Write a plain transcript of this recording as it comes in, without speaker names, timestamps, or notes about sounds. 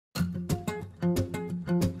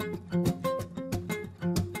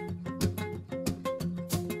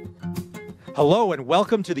Hello and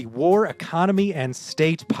welcome to the War, Economy, and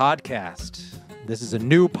State podcast. This is a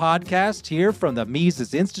new podcast here from the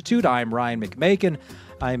Mises Institute. I'm Ryan McMaken.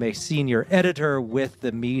 I'm a senior editor with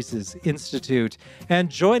the Mises Institute. And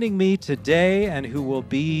joining me today, and who will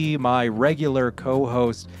be my regular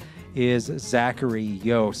co-host, is Zachary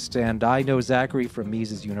Yost. And I know Zachary from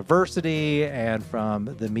Mises University and from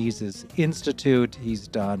the Mises Institute. He's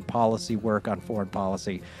done policy work on foreign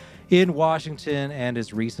policy in Washington and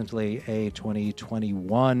is recently a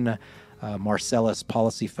 2021 Marcellus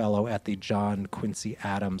Policy Fellow at the John Quincy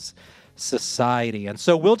Adams Society. And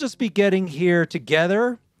so we'll just be getting here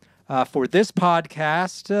together for this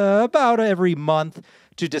podcast about every month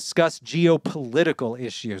to discuss geopolitical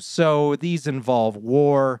issues. So these involve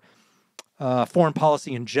war, foreign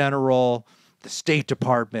policy in general, the State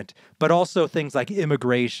Department, but also things like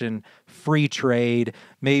immigration, free trade,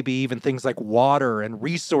 maybe even things like water and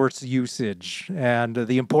resource usage, and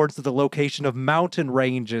the importance of the location of mountain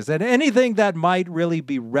ranges, and anything that might really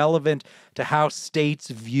be relevant to how states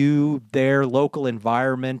view their local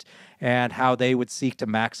environment and how they would seek to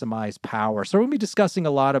maximize power. So we're going to be discussing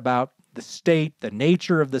a lot about the state, the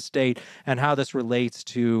nature of the state, and how this relates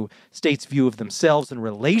to states' view of themselves in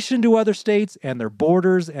relation to other states and their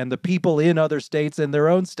borders and the people in other states and their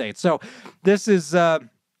own states. So this is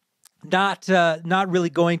not really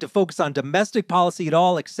going to focus on domestic policy at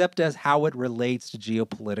all, except as how it relates to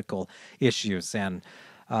geopolitical issues. And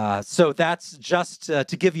so that's just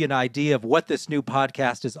to give you an idea of what this new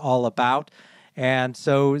podcast is all about. And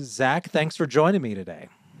so, Zach, thanks for joining me today.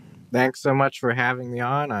 Thanks so much for having me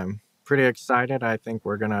on. I'm pretty excited. I think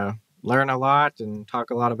we're going to learn a lot and talk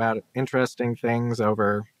a lot about interesting things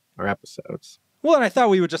over our episodes. Well, and I thought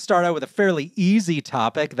we would just start out with a fairly easy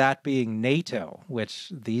topic, that being NATO,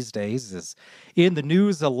 which these days is in the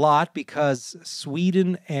news a lot because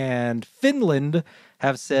Sweden and Finland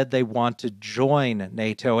have said they want to join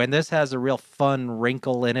NATO. And this has a real fun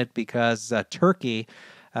wrinkle in it because Turkey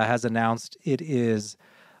has announced it is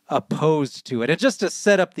opposed to it. And just to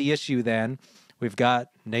set up the issue then, we've got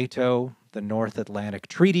NATO, the North Atlantic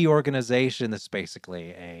Treaty Organization. That's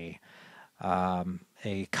basically a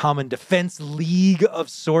common defense league of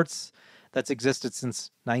sorts that's existed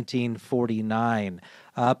since 1949.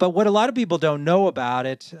 But what a lot of people don't know about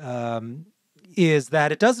it is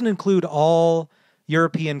that it doesn't include all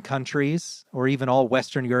European countries or even all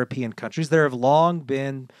Western European countries. There have long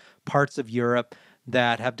been parts of Europe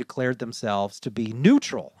that have declared themselves to be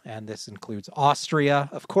neutral. And this includes Austria,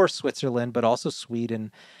 of course, Switzerland, but also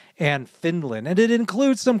Sweden and Finland. And it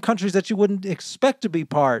includes some countries that you wouldn't expect to be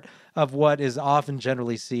part of what is often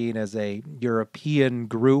generally seen as a European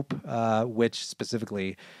group, which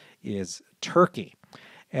specifically is Turkey.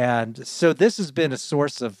 And so this has been a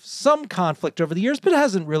source of some conflict over the years, but it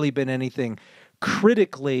hasn't really been anything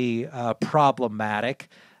critically problematic.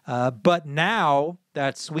 But now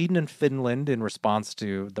that Sweden and Finland, in response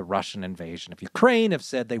to the Russian invasion of Ukraine, have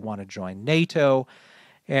said they want to join NATO,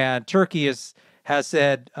 and Turkey has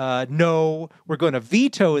said, no, we're going to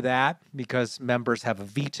veto that because members have a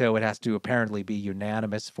veto. It has to apparently be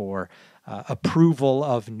unanimous for approval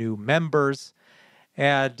of new members,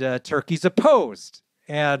 and Turkey's opposed.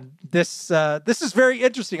 And this is very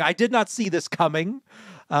interesting. I did not see this coming.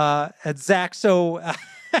 And Zach, so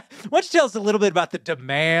why don't you tell us a little bit about the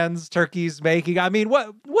demands Turkey's making? I mean,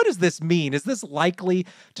 what does this mean? Is this likely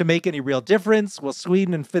to make any real difference? Will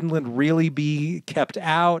Sweden and Finland really be kept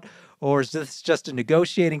out? Or is this just a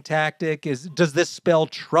negotiating tactic? Does this spell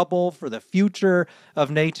trouble for the future of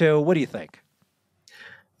NATO? What do you think?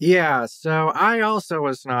 Yeah, so I also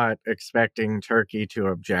was not expecting Turkey to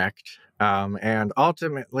object. And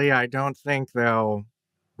ultimately, I don't think they'll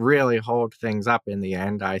really hold things up in the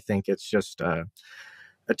end. I think it's just a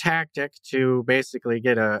tactic to basically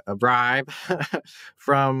get a bribe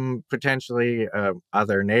from potentially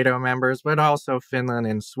other NATO members, but also Finland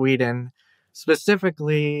and Sweden.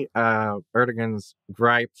 Specifically, Erdogan's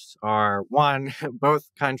gripes are, one, both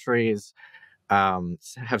countries have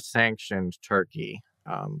sanctioned Turkey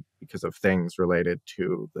because of things related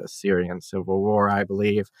to the Syrian civil war, I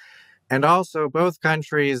believe. And also, both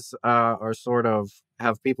countries are sort of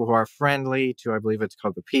have people who are friendly to, I believe it's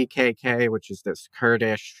called the PKK, which is this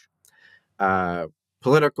Kurdish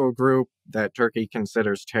political group that Turkey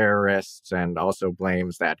considers terrorists and also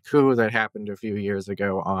blames that coup that happened a few years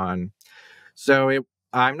ago on. So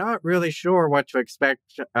I'm not really sure what to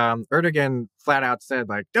expect. Erdogan flat out said,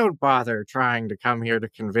 don't bother trying to come here to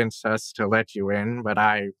convince us to let you in. But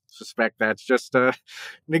I suspect that's just a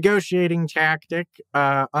negotiating tactic.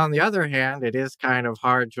 On the other hand, it is kind of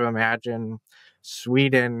hard to imagine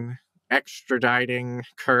Sweden extraditing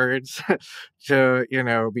Kurds to,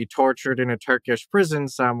 be tortured in a Turkish prison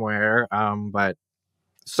somewhere. But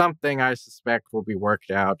something I suspect will be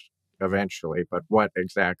worked out eventually. But what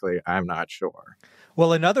exactly, I'm not sure.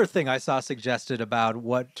 Well, another thing I saw suggested about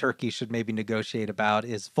what Turkey should maybe negotiate about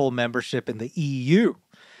is full membership in the EU.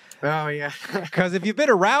 Oh, yeah. Because if you've been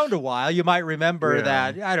around a while, you might remember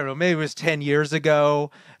that, I don't know, maybe it was 10 years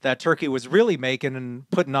ago that Turkey was really making and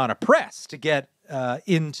putting on a press to get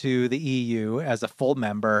into the EU as a full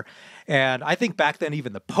member. And I think back then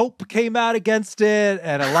even the Pope came out against it.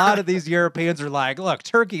 And a lot of these Europeans are like, look,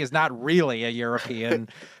 Turkey is not really a European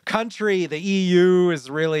country. The EU is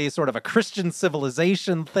really sort of a Christian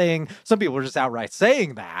civilization thing. Some people were just outright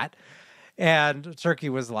saying that. And Turkey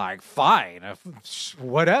was like, "Fine,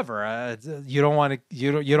 whatever. You don't want to.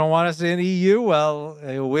 You don't want us in EU. Well,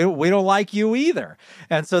 we don't like you either."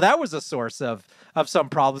 And so that was a source of some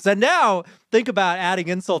problems. And now think about adding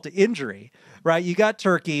insult to injury, right? You got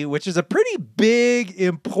Turkey, which is a pretty big,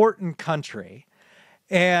 important country,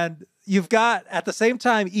 and you've got at the same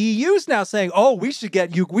time EU's now saying, "Oh, we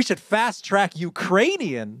should fast track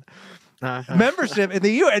Ukrainian." Membership in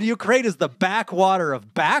the EU, and Ukraine is the backwater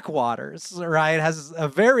of backwaters, right? It has a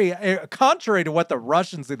very, contrary to what the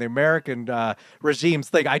Russians and the American regimes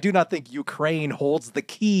think, I do not think Ukraine holds the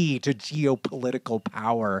key to geopolitical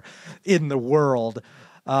power in the world.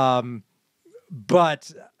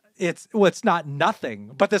 But it's not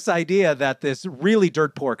nothing. But this idea that this really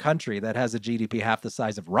dirt poor country that has a GDP half the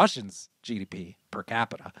size of Russia's GDP per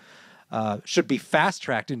capita should be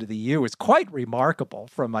fast-tracked into the EU is quite remarkable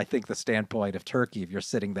from, I think, the standpoint of Turkey. If you're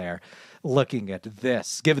sitting there looking at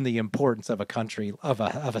this, given the importance of a country, of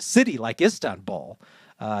a city like Istanbul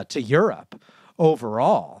to Europe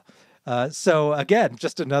overall. So again,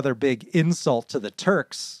 just another big insult to the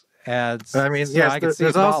Turks. And I mean, so yes,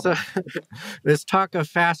 there's also this talk of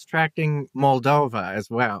fast-tracking Moldova as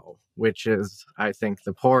well, which is, I think,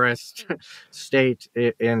 the poorest state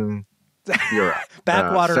in Europe.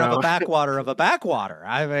 Backwater of a backwater of a backwater.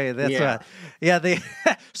 I mean, that's they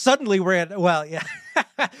suddenly we're at, well, yeah.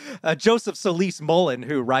 Joseph Solis Mullen,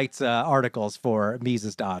 who writes articles for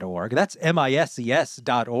Mises.org. That's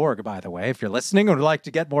MISES.org, by the way, if you're listening and would like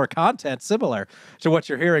to get more content similar to what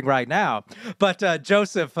you're hearing right now. But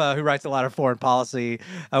Joseph, who writes a lot of foreign policy,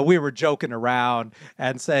 we were joking around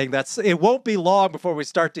and saying that it won't be long before we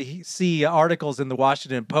start to see articles in the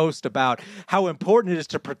Washington Post about how important it is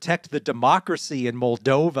to protect the democracy in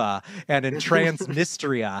Moldova and in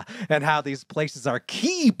Transnistria, and how these places are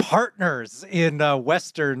key partners in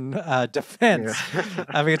Western defense. Yeah.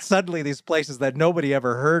 I mean, suddenly these places that nobody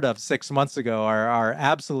ever heard of 6 months ago are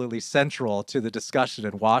absolutely central to the discussion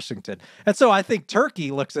in Washington. And so I think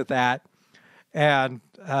Turkey looks at that and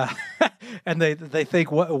and they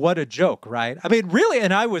think, what a joke, right? I mean, really,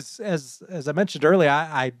 and I was, as I mentioned earlier,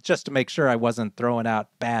 I just to make sure I wasn't throwing out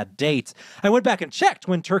bad dates, I went back and checked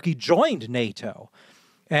when Turkey joined NATO.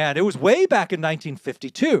 And it was way back in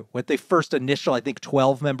 1952 with the first initial, I think,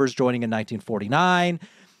 12 members joining in 1949.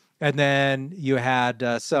 And then you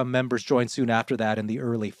had some members join soon after that in the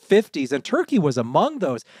early 50s. And Turkey was among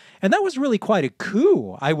those. And that was really quite a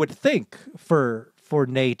coup, I would think, for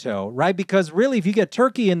NATO, right? Because really, if you get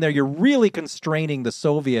Turkey in there, you're really constraining the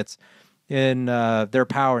Soviets in their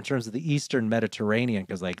power in terms of the Eastern Mediterranean.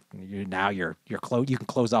 Because you can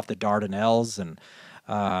close off the Dardanelles, and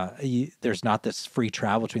there's not this free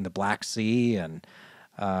travel between the Black Sea and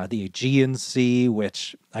the Aegean Sea,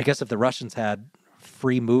 which I guess if the Russians had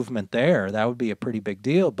free movement there, that would be a pretty big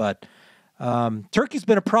deal. But Turkey's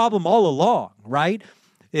been a problem all along, right?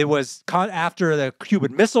 It was after the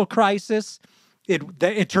Cuban Missile Crisis.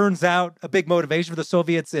 It turns out a big motivation for the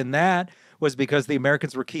Soviets in that was because the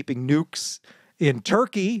Americans were keeping nukes in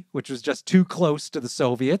Turkey, which was just too close to the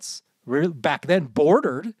Soviets. Back then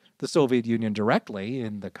bordered the Soviet Union directly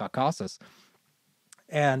in the Caucasus.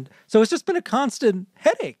 And so it's just been a constant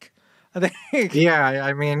headache, I think. Yeah,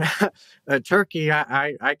 I mean, Turkey,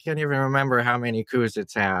 I can't even remember how many coups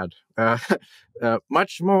it's had.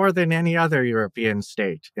 Much more than any other European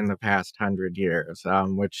state in the past 100 years,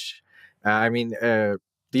 which, the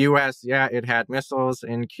U.S., it had missiles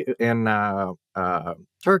in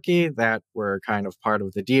Turkey that were kind of part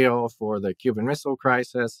of the deal for the Cuban Missile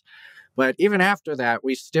Crisis. But even after that,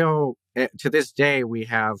 we still, to this day, we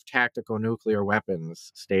have tactical nuclear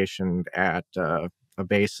weapons stationed at a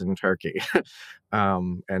base in Turkey.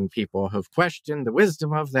 And people have questioned the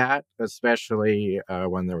wisdom of that, especially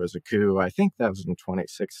when there was a coup. I think that was in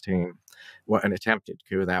 2016, an attempted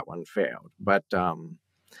coup. That one failed. But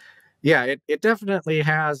it definitely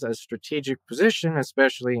has a strategic position,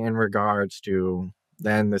 especially in regards to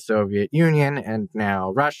then the Soviet Union, and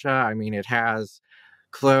now Russia. I mean, it has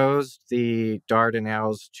closed the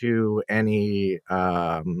Dardanelles to any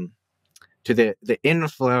to the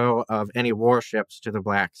inflow of any warships to the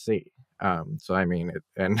Black Sea. So I mean,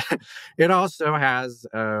 it also has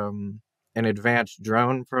an advanced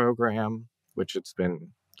drone program, which it's been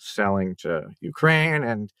selling to Ukraine,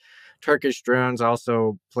 and Turkish drones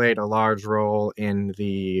also played a large role in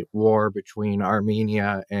the war between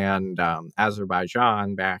Armenia and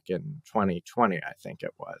Azerbaijan back in 2020, I think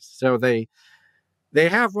it was. So they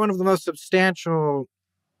have one of the most substantial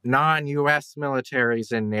non-U.S.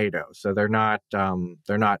 militaries in NATO, so they're not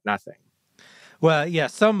nothing. Well, yeah,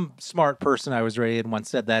 some smart person I was reading once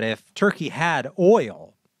said that if Turkey had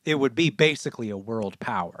oil, it would be basically a world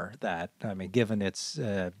power. That, I mean, given its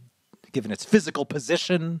physical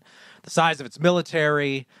position, the size of its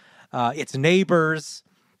military, its neighbors,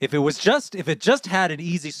 if it just had an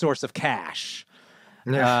easy source of cash,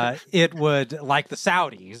 it would, like the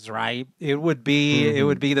Saudis, right? It would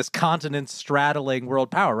be this continent straddling world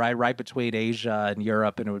power, right between Asia and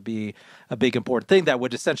Europe, and it would be a big important thing that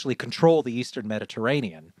would essentially control the Eastern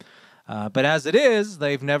Mediterranean. But as it is,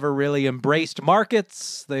 they've never really embraced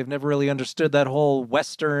markets. They've never really understood that whole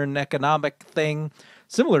Western economic thing,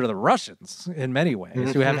 similar to the Russians in many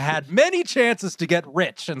ways, who have had many chances to get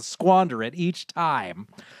rich and squander it each time.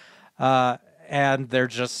 And they're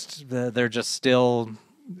just still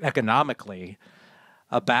economically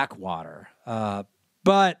a backwater.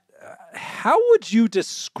 But how would you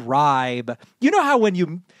describe, you know how when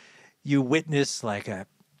you witness like a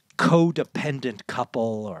codependent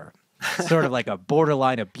couple or sort of like a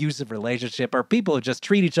borderline abusive relationship, or people who just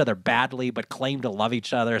treat each other badly but claim to love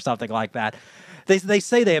each other or something like that, they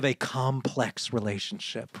say they have a complex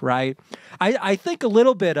relationship, right? I think a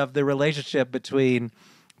little bit of the relationship between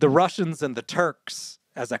the Russians and the Turks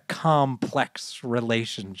as a complex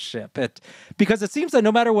relationship. Because it seems that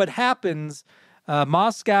no matter what happens,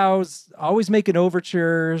 Moscow's always making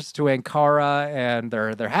overtures to Ankara, and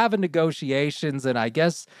they're having negotiations, and I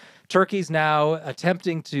guess Turkey's now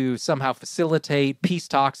attempting to somehow facilitate peace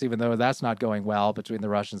talks, even though that's not going well between the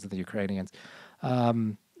Russians and the Ukrainians. I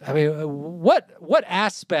mean, what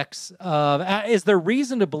aspects of is there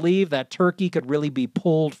reason to believe that Turkey could really be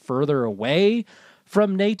pulled further away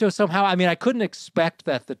from NATO somehow? I mean, I couldn't expect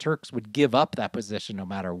that the Turks would give up that position no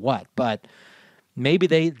matter what, but maybe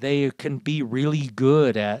they can be really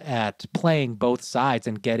good at playing both sides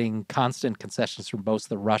and getting constant concessions from both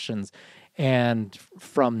the Russians and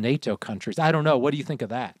from NATO countries. I don't know. What do you think of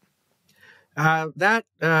that? That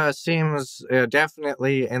seems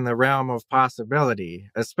definitely in the realm of possibility.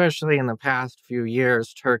 Especially in the past few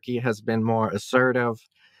years, Turkey has been more assertive.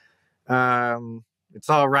 It's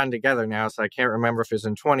all run together now, so I can't remember if it was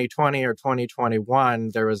in 2020 or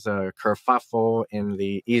 2021. There was a kerfuffle in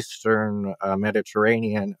the Eastern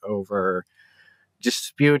Mediterranean over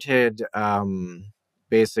disputed,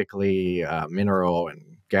 basically, mineral and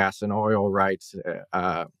gas and oil rights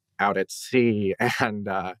out at sea, and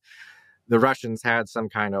the Russians had some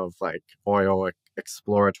kind of like oil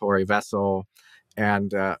exploratory vessel,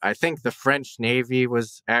 and I think the French Navy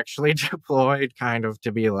was actually deployed kind of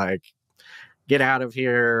to be like, get out of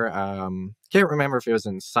here. Can't remember if it was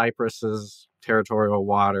in Cyprus's territorial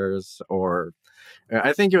waters, or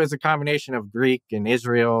I think it was a combination of Greek and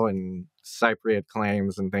Israel and Cypriot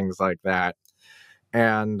claims and things like that.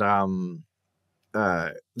 And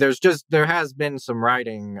there has been some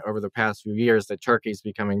writing over the past few years that Turkey's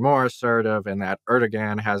becoming more assertive, and that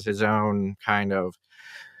Erdogan has his own kind of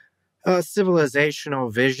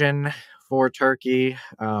civilizational vision for Turkey.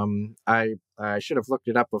 I should have looked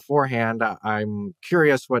it up beforehand. I'm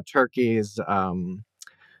curious what Turkey's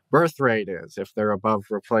birth rate is, if they're above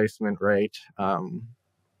replacement rate,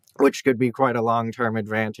 which could be quite a long-term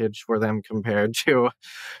advantage for them compared to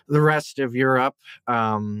the rest of Europe.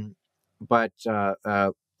 But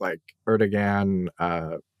like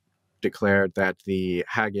Erdogan declared that the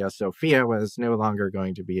Hagia Sophia was no longer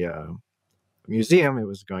going to be a museum, it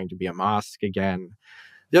was going to be a mosque again.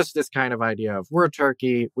 Just this kind of idea of, we're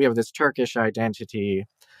Turkey, we have this Turkish identity,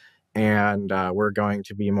 and we're going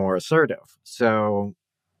to be more assertive. So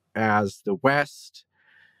as the West,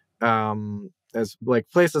 as like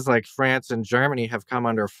places like France and Germany have come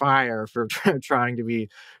under fire for trying to be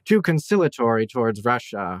too conciliatory towards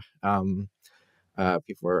Russia.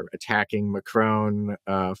 People are attacking Macron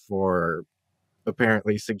for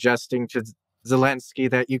apparently suggesting to Zelensky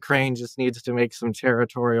that Ukraine just needs to make some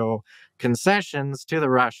territorial concessions to the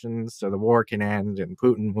Russians so the war can end and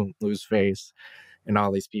Putin won't lose face. And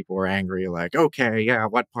all these people were angry, like, okay, yeah,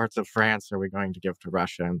 what parts of France are we going to give to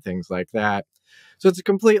Russia and things like that. So it's a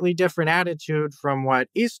completely different attitude from what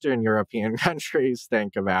Eastern European countries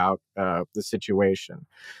think about the situation.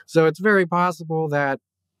 So it's very possible that,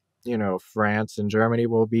 France and Germany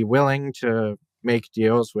will be willing to make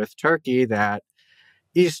deals with Turkey that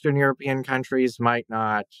Eastern European countries might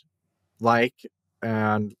not like,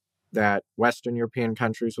 and that Western European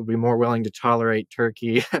countries will be more willing to tolerate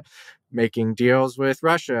Turkey making deals with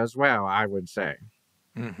Russia as well, I would say.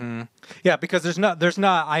 Mm-hmm. Yeah, because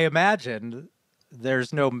I imagine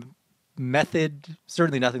there's no method,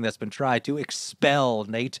 certainly nothing that's been tried to expel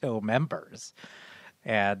NATO members.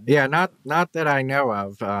 And yeah, not that I know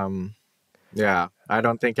of. Yeah, I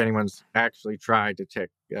don't think anyone's actually tried to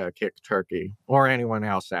kick Turkey or anyone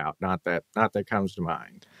else out. Not that comes to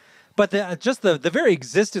mind. But the very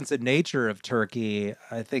existence and nature of Turkey,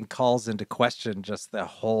 I think, calls into question just the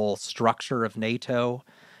whole structure of NATO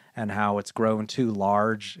and how it's grown too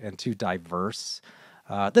large and too diverse.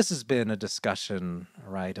 This has been a discussion,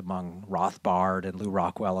 right, among Rothbard, and Lou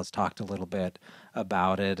Rockwell has talked a little bit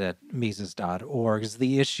about it at Mises.org, is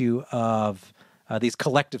the issue of these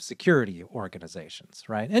collective security organizations,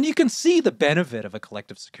 right? And you can see the benefit of a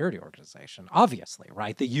collective security organization, obviously,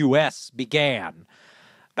 right? The U.S. began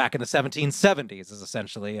back in the 1770s as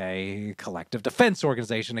essentially a collective defense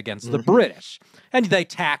organization against the British. And they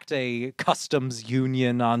tacked a customs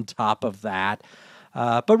union on top of that.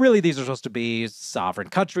 But really, these are supposed to be sovereign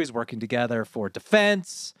countries working together for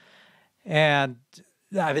defense. And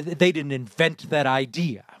they didn't invent that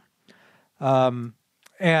idea.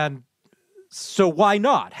 And so why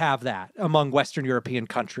not have that among Western European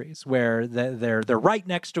countries where they're right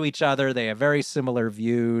next to each other? They have very similar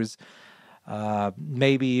views.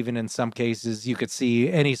 Maybe even in some cases you could see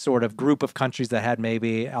any sort of group of countries that had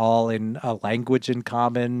maybe all in a language in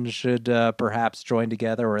common should perhaps join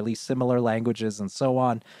together, or at least similar languages and so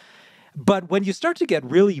on. But when you start to get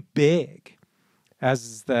really big,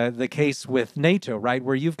 as the case with NATO, right,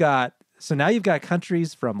 where now you've got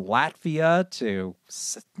countries from Latvia to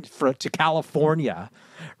California,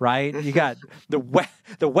 right? You got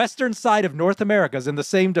the western side of North America is in the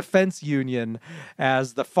same defense union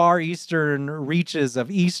as the far eastern reaches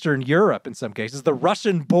of Eastern Europe. In some cases, the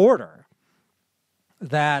Russian border.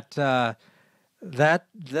 That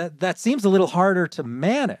seems a little harder to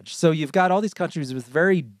manage. So you've got all these countries with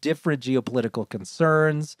very different geopolitical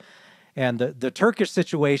concerns. And the Turkish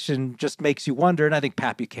situation just makes you wonder, and I think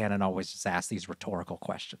Pat Buchanan always just asks these rhetorical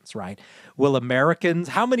questions, right?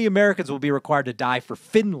 How many Americans will be required to die for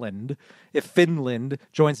Finland if Finland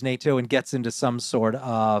joins NATO and gets into some sort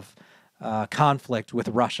of conflict with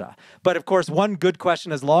Russia? But of course, one good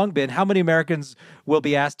question has long been, how many Americans will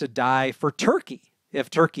be asked to die for Turkey if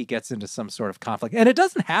Turkey gets into some sort of conflict? And it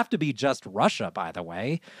doesn't have to be just Russia, by the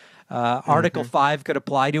way. Article 5 could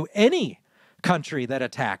apply to any country that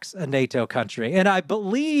attacks a NATO country. And I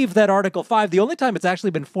believe that Article 5, the only time it's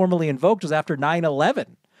actually been formally invoked was after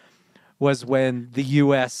 9/11, was when the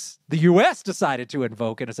U.S. decided to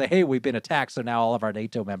invoke it and say, hey, we've been attacked, so now all of our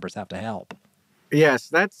NATO members have to help. Yes,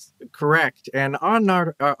 that's correct. And on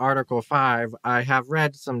Article 5, I have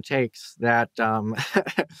read some takes that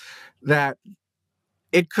that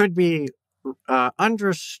it could be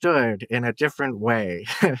understood in a different way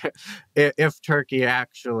if Turkey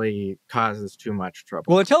actually causes too much trouble.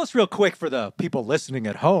 Well, and tell us real quick for the people listening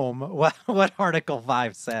at home what Article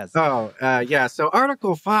 5 says. Yeah. So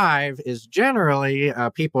Article 5 is generally,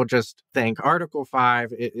 people just think Article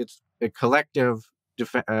 5, it's a collective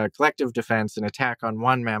defense. An attack on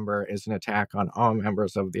one member is an attack on all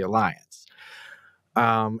members of the alliance.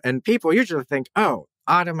 And people usually think,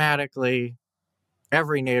 automatically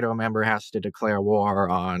every NATO member has to declare war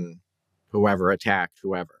on whoever attacked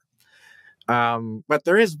whoever. But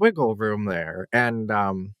there is wiggle room there. And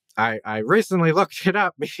I recently looked it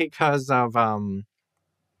up because of the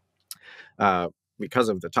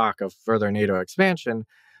talk of further NATO expansion.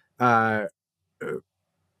 There's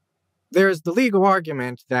the legal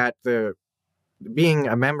argument that being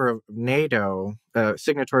a member of NATO,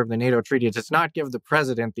 signatory of the NATO treaty, does not give the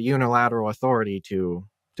president the unilateral authority to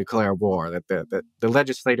declare war, that the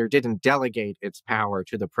legislator didn't delegate its power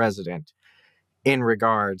to the president in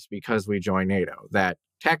regards because we join NATO, that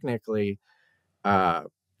technically there'd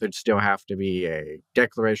still have to be a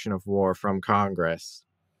declaration of war from Congress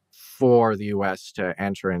for the U.S. to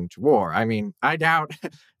enter into war. I mean, I doubt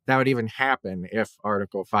that would even happen if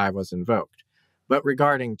Article 5 was invoked. But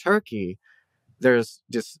regarding Turkey, there's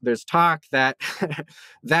talk that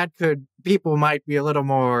people might be a little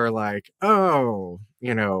more like,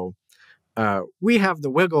 we have the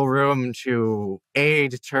wiggle room to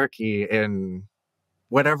aid Turkey in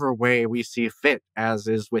whatever way we see fit, as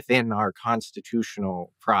is within our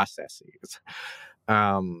constitutional processes.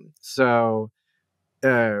 So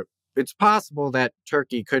it's possible that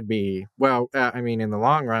Turkey could be, well, I mean, in the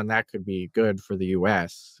long run, that could be good for the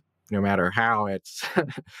U.S., no matter how it's,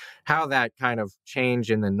 how that kind of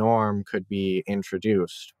change in the norm could be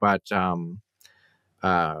introduced. But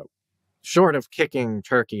short of kicking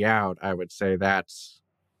Turkey out, I would say that's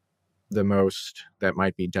the most that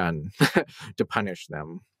might be done to punish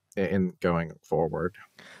them in going forward.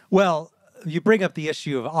 Well, you bring up the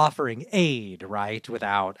issue of offering aid, right,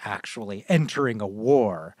 without actually entering a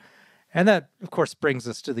war. And that, of course, brings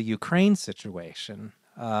us to the Ukraine situation,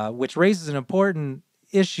 which raises an important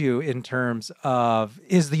issue in terms of,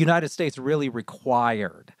 is the United States really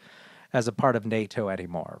required as a part of NATO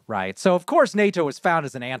anymore, right? So, of course, NATO was founded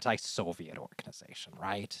as an anti-Soviet organization,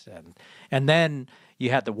 right? And then you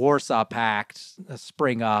had the Warsaw Pact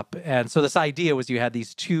spring up. And so this idea was you had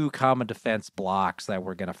these two common defense blocs that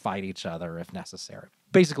were going to fight each other if necessary,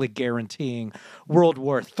 basically guaranteeing World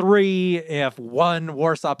War III if one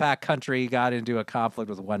Warsaw Pact country got into a conflict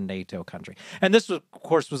with one NATO country. And this, of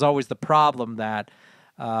course, was always the problem that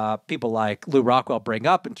people like Lou Rockwell bring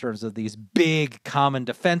up in terms of these big common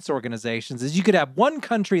defense organizations, is you could have one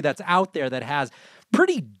country that's out there that has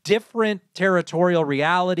pretty different territorial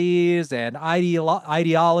realities and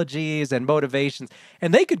ideologies and motivations,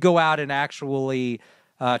 and they could go out and actually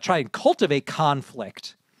try and cultivate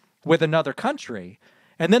conflict with another country,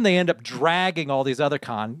 and then they end up dragging all these other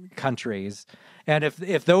countries. And if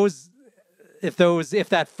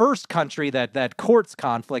that first country that courts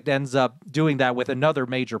conflict ends up doing that with another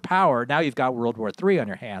major power, now you've got World War III on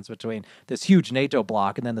your hands between this huge NATO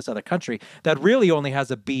bloc and then this other country that really only has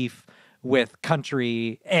a beef with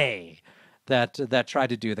country A that tried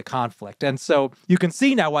to do the conflict. And so you can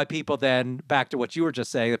see now why people then, back to what you were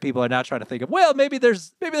just saying, that people are now trying to think of, well, maybe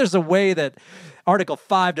there's a way that Article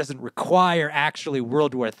 5 doesn't require actually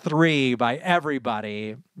World War III by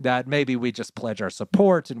everybody, that maybe we just pledge our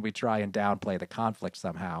support and we try and downplay the conflict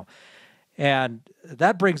somehow. And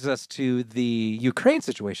that brings us to the Ukraine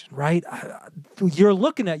situation, right? You're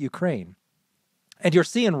looking at Ukraine and you're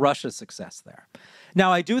seeing Russia's success there.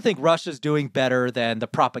 Now, I do think Russia's doing better than the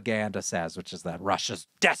propaganda says, which is that Russia's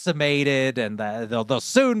decimated and that they'll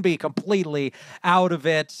soon be completely out of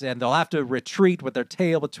it and they'll have to retreat with their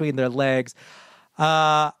tail between their legs.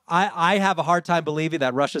 I have a hard time believing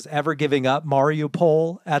that Russia's ever giving up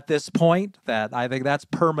Mariupol at this point, that I think that's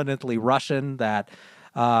permanently Russian, that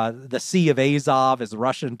the Sea of Azov is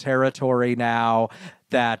Russian territory now,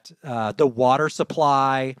 that the water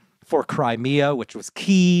supply for Crimea, which was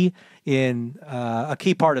key in a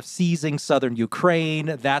key part of seizing southern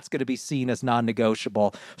Ukraine, that's going to be seen as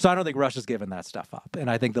non-negotiable. So I don't think Russia's given that stuff up. And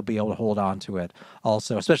I think they'll be able to hold on to it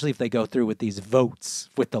also, especially if they go through with these votes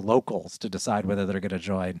with the locals to decide whether they're going to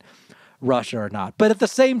join Russia or not. But at the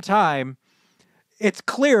same time, it's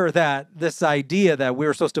clear that this idea that we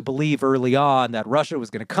were supposed to believe early on that Russia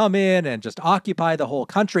was going to come in and just occupy the whole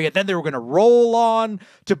country, and then they were going to roll on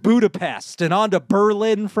to Budapest and on to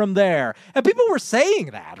Berlin from there. And people were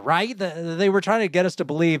saying that, right? They were trying to get us to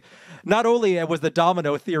believe not only was the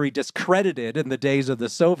domino theory discredited in the days of the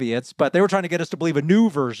Soviets, but they were trying to get us to believe a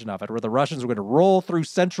new version of it, where the Russians were going to roll through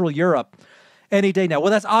Central Europe any day now.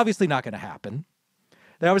 Well, that's obviously not going to happen.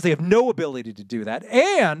 They obviously have no ability to do that.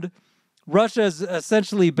 And Russia has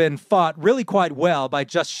essentially been fought really quite well by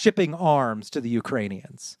just shipping arms to the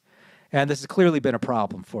Ukrainians. And this has clearly been a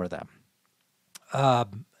problem for them.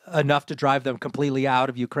 Enough to drive them completely out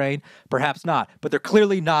of Ukraine? Perhaps not. But they're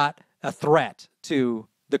clearly not a threat to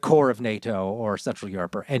the core of NATO or Central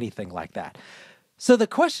Europe or anything like that. So the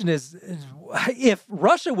question is, if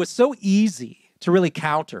Russia was so easy to really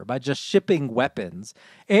counter by just shipping weapons,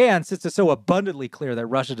 and since it's so abundantly clear that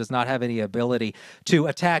Russia does not have any ability to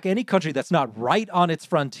attack any country that's not right on its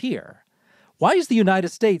frontier, why does the United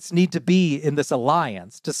States need to be in this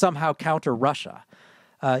alliance to somehow counter Russia?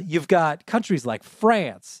 You've got countries like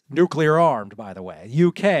France, nuclear armed, by the way,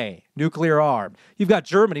 UK, nuclear armed. You've got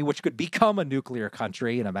Germany, which could become a nuclear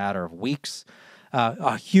country in a matter of weeks.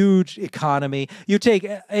 A huge economy. You take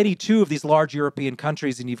any two of these large European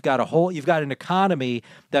countries and you've got an economy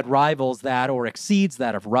that rivals that or exceeds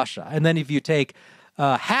that of Russia. And then if you take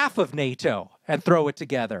half of NATO and throw it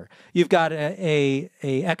together, you've got a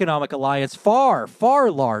economic alliance far,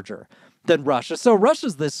 far larger than Russia. So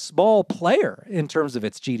Russia's this small player in terms of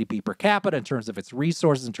its GDP per capita, in terms of its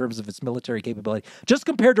resources, in terms of its military capability, just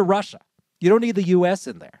compared to Russia. You don't need the U.S.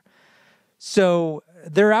 in there. So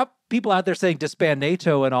there are people out there saying disband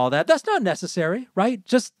NATO and all that. That's not necessary, right?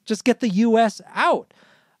 Just get the U.S. out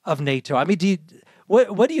of NATO. I mean,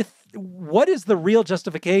 what do you what is the real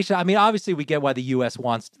justification? I mean, obviously we get why the U.S.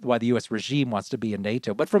 regime wants to be in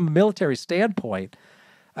NATO, but from a military standpoint,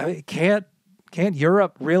 I mean, can't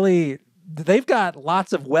Europe really? They've got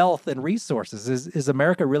lots of wealth and resources. Is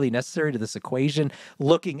America really necessary to this equation?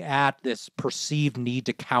 Looking at this perceived need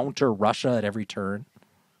to counter Russia at every turn.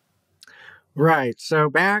 Right. So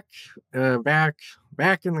back in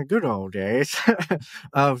the good old days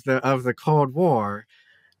of the Cold War,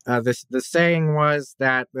 the saying was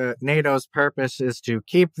that NATO's purpose is to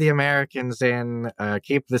keep the Americans in,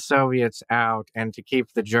 keep the Soviets out, and to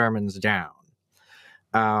keep the Germans down.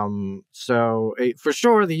 For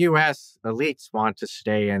sure, the U.S. elites want to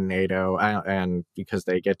stay in NATO, and because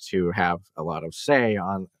they get to have a lot of say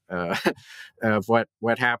on of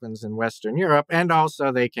what happens in Western Europe, and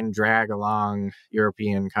also they can drag along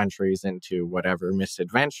European countries into whatever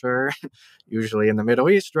misadventure, usually in the Middle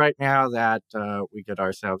East right now, that we get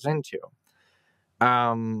ourselves into.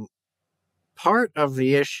 Part of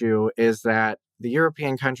the issue is that the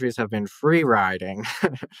European countries have been free riding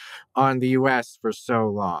on the US for so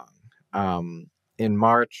long. In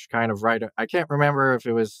March, I can't remember if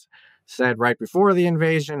it was said right before the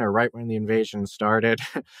invasion or right when the invasion started,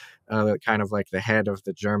 kind of like the head of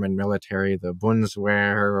the German military, the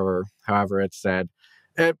Bundeswehr, or however it's said.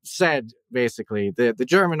 It said basically the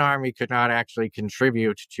German army could not actually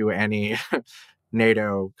contribute to any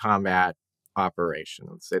NATO combat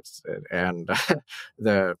operations.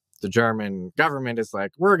 The German government is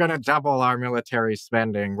like, we're going to double our military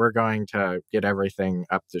spending. We're going to get everything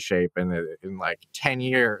up to shape. And in like 10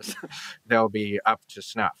 years, they'll be up to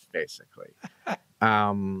snuff, basically.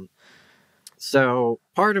 So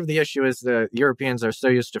part of the issue is the Europeans are so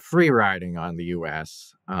used to free riding on the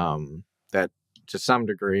U.S. That to some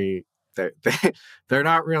degree, they're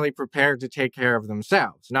not really prepared to take care of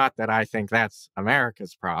themselves. Not that I think that's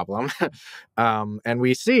America's problem. And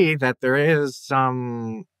we see that there is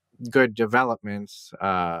some good developments.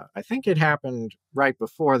 I think it happened right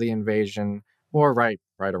before the invasion, or right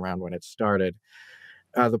around when it started.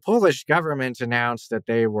 The Polish government announced that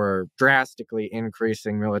they were drastically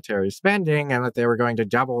increasing military spending and that they were going to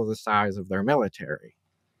double the size of their military.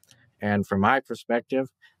 And from my perspective,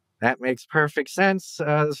 that makes perfect sense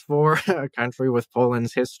for a country with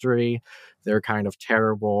Poland's history, their kind of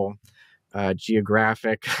terrible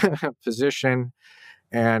geographic position,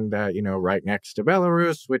 and, right next to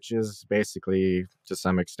Belarus, which is basically, to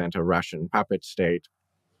some extent, a Russian puppet state.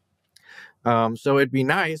 So it'd be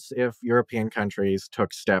nice if European countries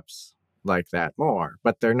took steps like that more,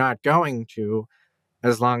 but they're not going to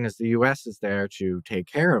as long as the U.S. is there to take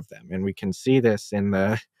care of them. And we can see this in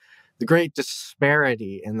the great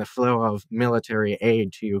disparity in the flow of military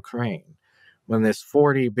aid to Ukraine. When this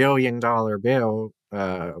 $40 billion bill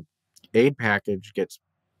aid package gets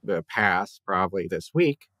passed probably this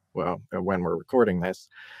week, well, when we're recording this,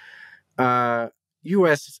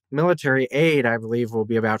 U.S. military aid, I believe, will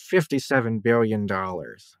be about $57 billion.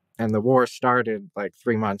 And the war started like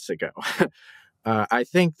 3 months ago. I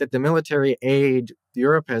think that the military aid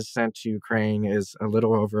Europe has sent to Ukraine is a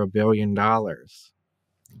little over $1 billion.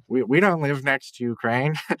 We don't live next to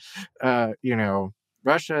Ukraine.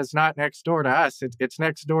 Russia is not next door to us. It's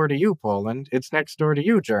next door to you, Poland. It's next door to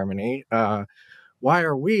you, Germany. Why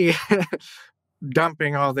are we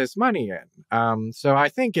dumping all this money in? So I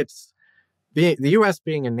think the U.S.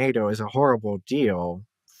 being in NATO is a horrible deal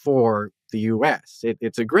for the U.S.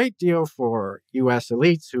 It's a great deal for U.S.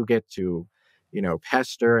 elites who get to,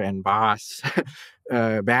 pester and boss,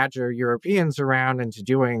 badger Europeans around into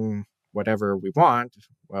doing whatever we want.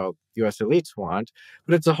 Well, U.S. elites want,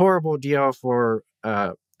 but it's a horrible deal for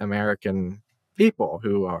American people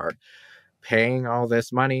who are paying all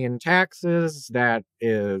this money in taxes that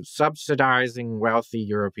is subsidizing wealthy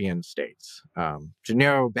European states to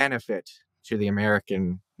no benefit to the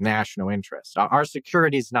American national interest. Our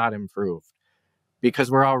security is not improved because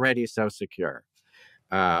we're already so secure,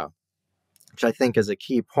 which I think is a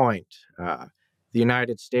key point. The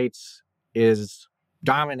United States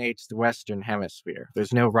dominates the Western Hemisphere.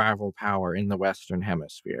 There's no rival power in the Western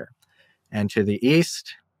Hemisphere. And to the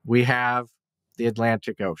east, we have the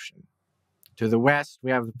Atlantic Ocean. To the west, we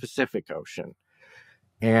have the Pacific Ocean.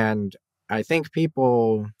 And I think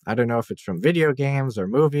people, I don't know if it's from video games or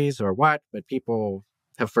movies or what, but people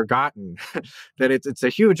have forgotten that it's a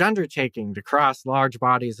huge undertaking to cross large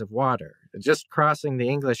bodies of water. Just crossing the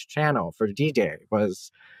English Channel for D-Day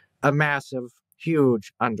was a massive,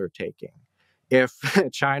 huge undertaking. If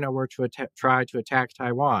China were to try to attack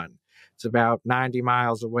Taiwan, it's about 90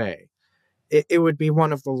 miles away. It would be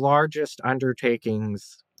one of the largest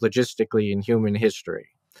undertakings logistically in human history.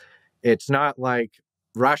 It's not like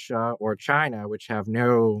Russia or China, which have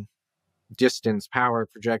no distance power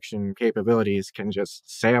projection capabilities can just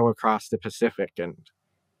sail across the Pacific and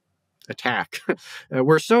attack.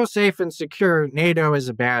 We're so safe and secure, NATO is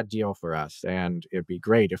a bad deal for us, and it'd be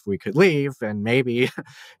great if we could leave, and maybe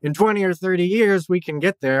in 20 or 30 years we can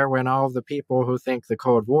get there when all of the people who think the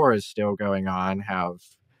Cold War is still going on have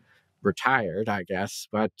retired, I guess.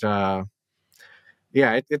 But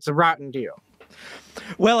it's a rotten deal.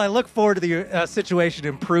 Well, I look forward to the situation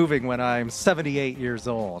improving when I'm 78 years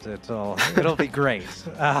old. It'll be great.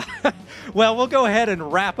 Well, we'll go ahead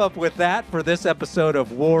and wrap up with that for this episode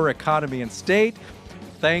of War, Economy, and State.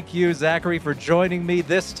 Thank you, Zachary, for joining me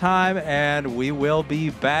this time, and we will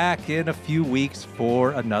be back in a few weeks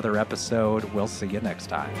for another episode. We'll see you next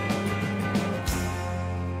time.